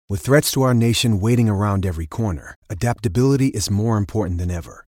With threats to our nation waiting around every corner, adaptability is more important than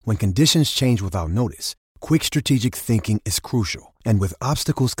ever. When conditions change without notice, quick strategic thinking is crucial. And with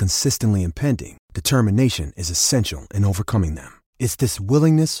obstacles consistently impending, determination is essential in overcoming them. It's this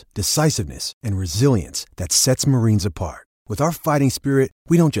willingness, decisiveness, and resilience that sets Marines apart. With our fighting spirit,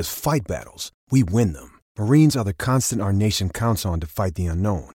 we don't just fight battles, we win them. Marines are the constant our nation counts on to fight the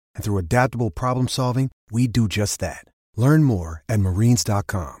unknown. And through adaptable problem solving, we do just that. Learn more at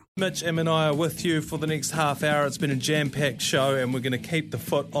marines.com. Mitch, Em and I are with you for the next half hour. It's been a jam-packed show and we're going to keep the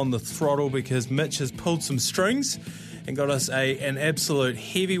foot on the throttle because Mitch has pulled some strings and got us an absolute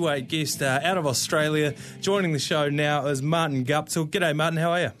heavyweight guest out of Australia. Joining the show now is Martin Guptill. G'day, Martin.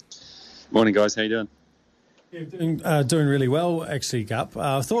 How are you? Morning, guys. How you doing? Yeah, doing really well, actually, Gup.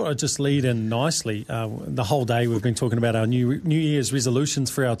 I thought I'd just lead in nicely. The whole day we've been talking about our New Year's resolutions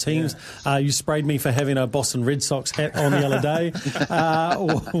for our teams. Yeah. You sprayed me for having a Boston Red Sox hat on the other day.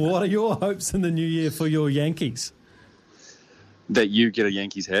 What are your hopes in the new year for your Yankees? That you get a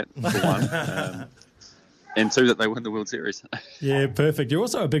Yankees hat, for one. And two, that they win the World Series. Yeah, perfect. You're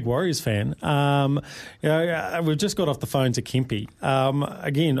also a big Warriors fan. We've just got off the phone to Kempe.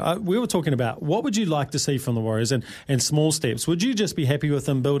 We were talking about what would you like to see from the Warriors and small steps. Would you just be happy with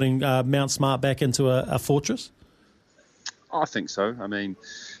them building Mount Smart back into a fortress? I think so. I mean,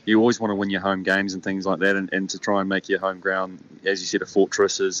 you always want to win your home games and things like that, and to try and make your home ground, as you said, a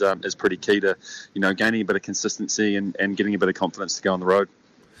fortress is pretty key to, gaining a bit of consistency and getting a bit of confidence to go on the road.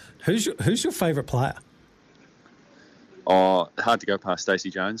 Who's your favourite player? Oh, hard to go past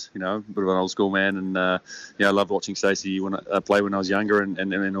Stacey Jones, a bit of an old school man, and I loved watching Stacey play when I was younger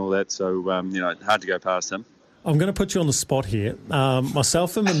and all that. So hard to go past him. I'm going to put you on the spot here.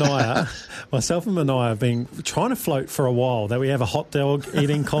 Myself and Mania have been trying to float for a while that we have a hot dog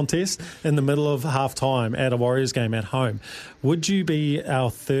eating contest in the middle of half time at a Warriors game at home. Would you be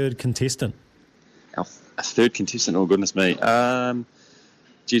our third contestant? A third contestant? Oh goodness me! I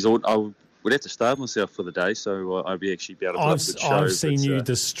would have to starve myself for the day, so I'd be able to put up a good show. I've seen you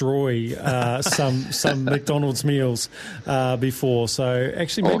destroy some McDonald's meals before, so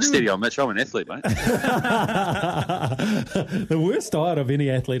actually... maybe steady on, Mitch. I'm an athlete, mate. The worst diet of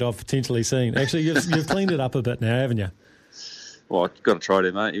any athlete I've potentially seen. Actually, you've cleaned it up a bit now, haven't you? Well, I've got to try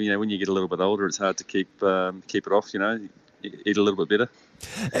to, mate. When you get a little bit older, it's hard to keep it off, eat a little bit better.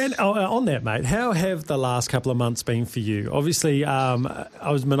 And on that, mate, how have the last couple of months been for you? Obviously, I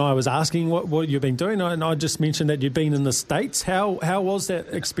was asking what you've been doing, and I just mentioned that you've been in the States. How was that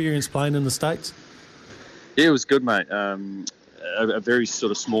experience playing in the States? Yeah, it was good, mate. A very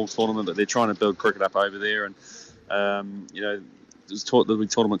sort of small tournament, but they're trying to build cricket up over there, and it was the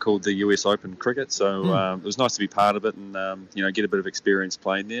tournament called the US Open Cricket, so it was nice to be part of it and get a bit of experience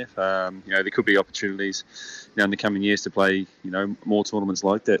playing there. There could be opportunities in the coming years to play more tournaments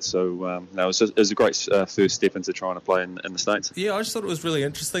like that. So it was a great first step into trying to play in the States. Yeah, I just thought it was really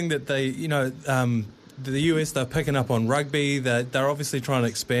interesting that they the US, they're picking up on rugby. They're obviously trying to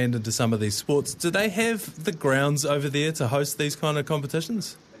expand into some of these sports. Do they have the grounds over there to host these kind of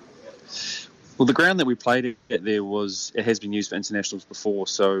competitions? Well, the ground that we played at there it has been used for internationals before.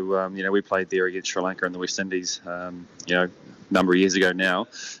 So, we played there against Sri Lanka and the West Indies, a number of years ago now.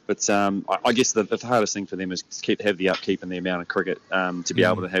 But I guess the hardest thing for them is to have the upkeep and the amount of cricket to be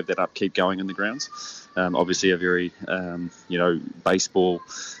able to have that upkeep going in the grounds. Obviously, a very, baseball,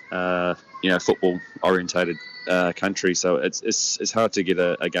 football orientated country. So it's hard to get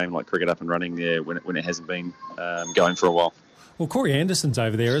a game like cricket up and running there when it hasn't been going for a while. Well, Corey Anderson's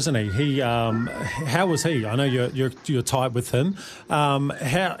over there, isn't he? How was he? I know you're tight with him.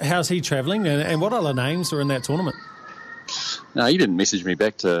 How's he travelling, and what other names are in that tournament? No, he didn't message me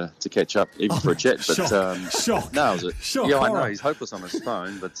back to catch up even for a chat. But shock. No, it was shock. Yeah, horror. I know he's hopeless on his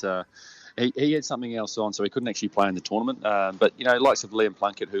phone, but he had something else on, so he couldn't actually play in the tournament. But likes of Liam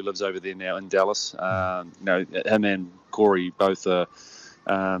Plunkett, who lives over there now in Dallas. Him and Corey both got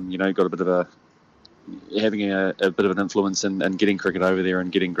a bit of having a bit of an influence in getting cricket over there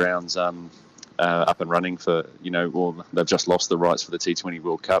and getting grounds up and running for, they've just lost the rights for the T20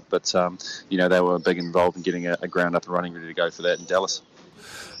 World Cup, but, they were big involved in getting a ground up and running ready to go for that in Dallas.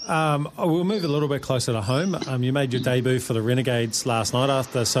 We'll move a little bit closer to home. You made your debut for the Renegades last night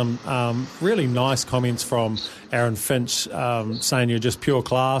after some really nice comments from Aaron Finch saying you're just pure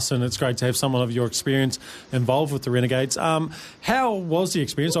class and it's great to have someone of your experience involved with the Renegades. How was the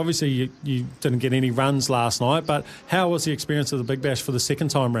experience? Obviously, you didn't get any runs last night, but how was the experience of the Big Bash for the second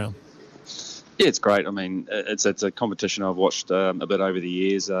time round? Yeah, it's great. I mean, it's a competition I've watched a bit over the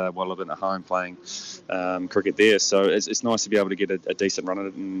years while I've been at home playing cricket there. So it's nice to be able to get a decent run at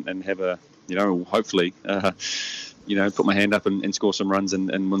it and have hopefully put my hand up and score some runs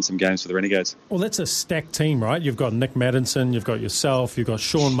and win some games for the Renegades. Well, that's a stacked team, right? You've got Nick Maddinson, you've got yourself, you've got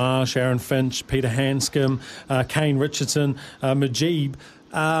Sean Marsh, Aaron Finch, Peter Hanscom, Kane Richardson, Mujib.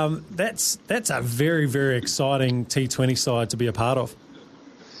 That's a very, very exciting T20 side to be a part of.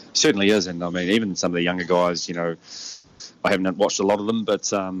 Certainly is, and I mean, even some of the younger guys, I haven't watched a lot of them, but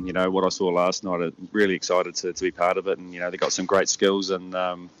what I saw last night, I'm really excited to be part of it. And they've got some great skills, and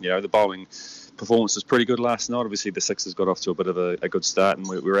the bowling performance was pretty good last night. Obviously, the Sixers got off to a bit of a good start, and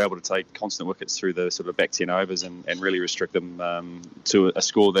we were able to take constant wickets through the sort of back 10 overs and really restrict them to a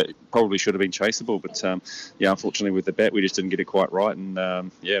score that probably should have been chaseable. But unfortunately, with the bat, we just didn't get it quite right,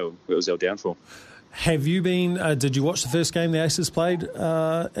 and it was our downfall. Have you been? Did you watch the first game the Aces played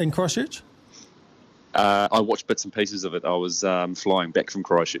in Christchurch? I watched bits and pieces of it. I was flying back from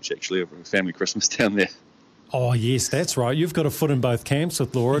Christchurch, actually, for family Christmas down there. Oh, yes, that's right. You've got a foot in both camps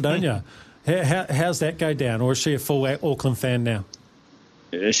with Laura, don't you? How's that go down? Or is she a full Auckland fan now?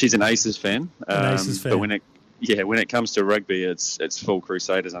 Yeah, she's an Aces fan. Aces fan. But when it comes to rugby, it's full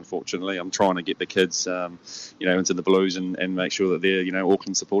Crusaders, unfortunately. I'm trying to get the kids, into the Blues and make sure that they're,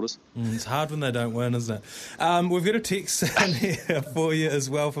 Auckland supporters. It's hard when they don't win, isn't it? We've got a text in here for you as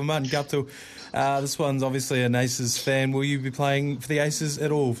well from Martin Guptill. This one's obviously an Aces fan. Will you be playing for the Aces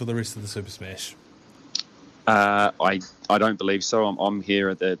at all for the rest of the Super Smash? I don't believe so. I'm here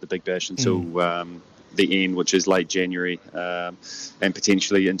at the Big Bash until the end, which is late January, and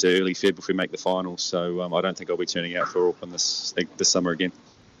potentially into early Feb if we make the finals. So I don't think I'll be turning out for Auckland this summer again.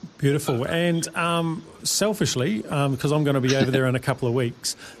 Beautiful. And selfishly, because I'm going to be over there in a couple of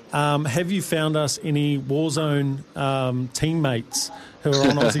weeks, have you found us any Warzone teammates who are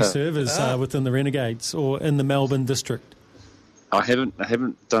on Aussie servers within the Renegades or in the Melbourne district? I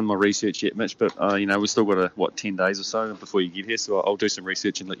haven't done my research yet, Mitch, but we've still got 10 days or so before you get here, so I'll do some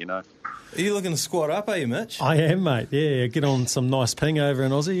research and let you know. Are you looking to squat up, are you, Mitch? I am, mate. Yeah, get on some nice ping over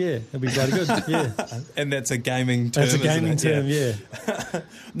in Aussie. Yeah, it'd be bloody good. Yeah, and that's a gaming term. That's a gaming term. Yeah.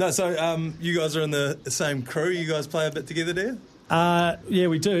 No, so you guys are in the same crew. You guys play a bit together, do you? Yeah,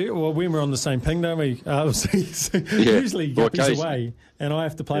 we do. Well, when we're on the same ping, don't we? Usually Guppy's away, and I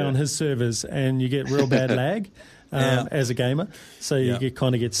have to play on his servers, and you get real bad lag. As a gamer, so you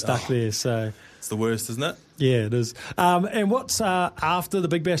get stuck there. So it's the worst, isn't it? Yeah, it is. And what's after the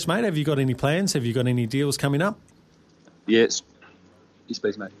Big Bash, mate? Have you got any plans? Have you got any deals coming up? Yes. Yes,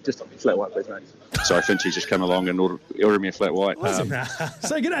 please, mate. Just flat white, please, mate. Sorry, Finchy's just come along and ordered me a flat white.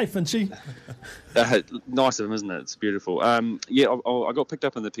 Say good day, Finchy. Nice of him, isn't it? It's beautiful. I got picked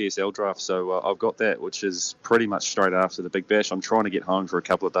up in the PSL draft, so I've got that, which is pretty much straight after the Big Bash. I'm trying to get home for a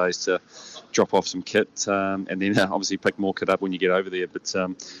couple of days to drop off some kit, and then obviously pick more kit up when you get over there. But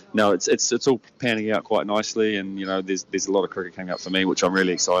no, it's all panning out quite nicely, and there's a lot of cricket coming up for me, which I'm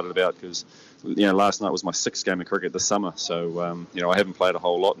really excited about because last night was my 6th game of cricket this summer, so I haven't played a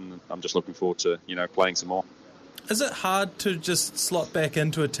whole lot, and I'm just looking forward to playing some more. Is it hard to just slot back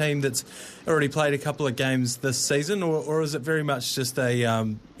into a team that's already played a couple of games this season, or is it very much just a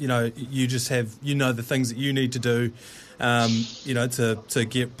you just have the things that you need to do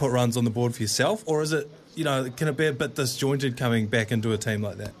to put runs on the board for yourself, or is it can it be a bit disjointed coming back into a team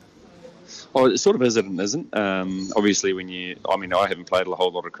like that? Oh, it sort of is and isn't. Obviously, I haven't played a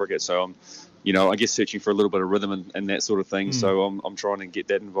whole lot of cricket, so I'm, I guess searching for a little bit of rhythm and that sort of thing. So I'm trying to get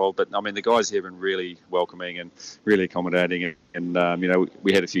that involved. But the guys here have been really welcoming and really accommodating. And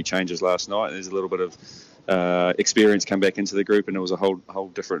we had a few changes last night. There's a little bit of experience come back into the group, and it was a whole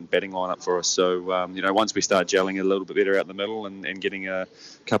different batting lineup for us. So once we start gelling a little bit better out the middle and getting a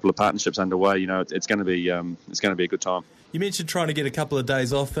couple of partnerships underway, it's going to be a good time. You mentioned trying to get a couple of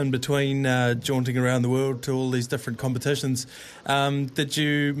days off in between jaunting around the world to all these different competitions. Did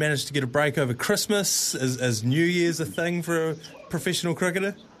you manage to get a break over Christmas? Is New Year's a thing for a professional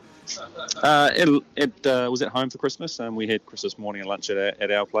cricketer? It was at home for Christmas, and we had Christmas morning and lunch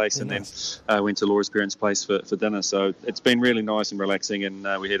at our place, and then went to Laura's parents' place for dinner. So it's been really nice and relaxing,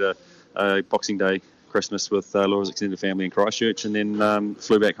 and we had a Boxing Day Christmas with Laura's extended family in Christchurch, and then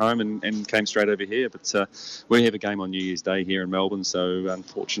flew back home and came straight over here. But we have a game on New Year's Day here in Melbourne, so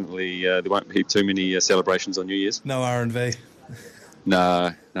unfortunately there won't be too many celebrations on New Year's. No R&V.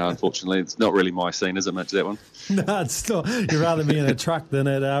 No, unfortunately, it's not really my scene, is it, Mitch, that one? No, it's not. You'd rather be in a truck than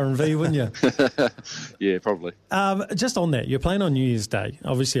at R&V, wouldn't you? Yeah, probably. Just on that, you're playing on New Year's Day,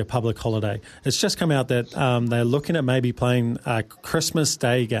 obviously a public holiday. It's just come out that they're looking at maybe playing a Christmas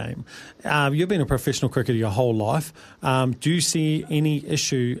Day game. You've been a professional cricketer your whole life. Do you see any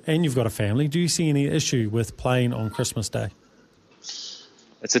issue, and you've got a family, do you see any issue with playing on Christmas Day?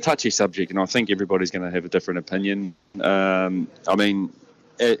 It's a touchy subject, and I think everybody's going to have a different opinion.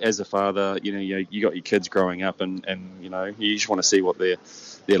 as a father, you got your kids growing up, and you just want to see what they're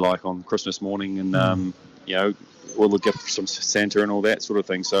like on Christmas morning, and all the gifts from Santa and all that sort of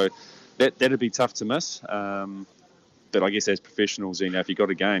thing. So that'd be tough to miss. But I guess as professionals, if you got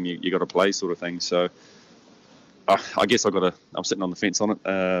a game, you got to play, sort of thing. So I guess I'm sitting on the fence on it.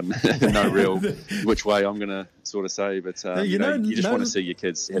 No real which way I'm going to sort of say, but you just want to see your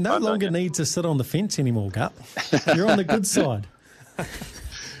kids. You no longer need to sit on the fence anymore, Gup. You're on the good side.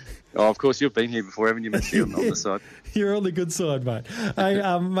 Oh, of course, you've been here before, haven't you, Mitch? On the side. You're on the good side, mate.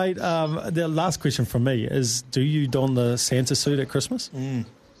 Hey, mate, the last question from me is, do you don the Santa suit at Christmas?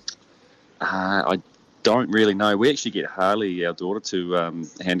 I don't really know. We actually get Harley, our daughter, to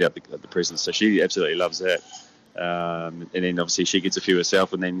hand out the presents, so she absolutely loves that. And then obviously she gets a few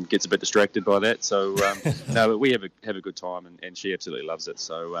herself and then gets a bit distracted by that. So no, but we have a good time, and she absolutely loves it.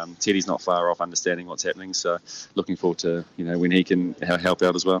 So Teddy's not far off understanding what's happening. So looking forward to when he can help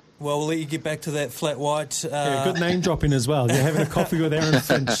out as well. Well, we'll let you get back to that flat white. Good name dropping as well. You're having a coffee with Aaron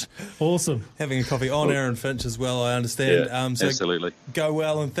Finch. Awesome. Having a coffee on Aaron Finch as well, I understand. Yeah, so absolutely. Go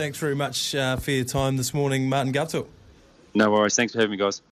well, and thanks very much for your time this morning, Martin Guptill. No worries. Thanks for having me, guys.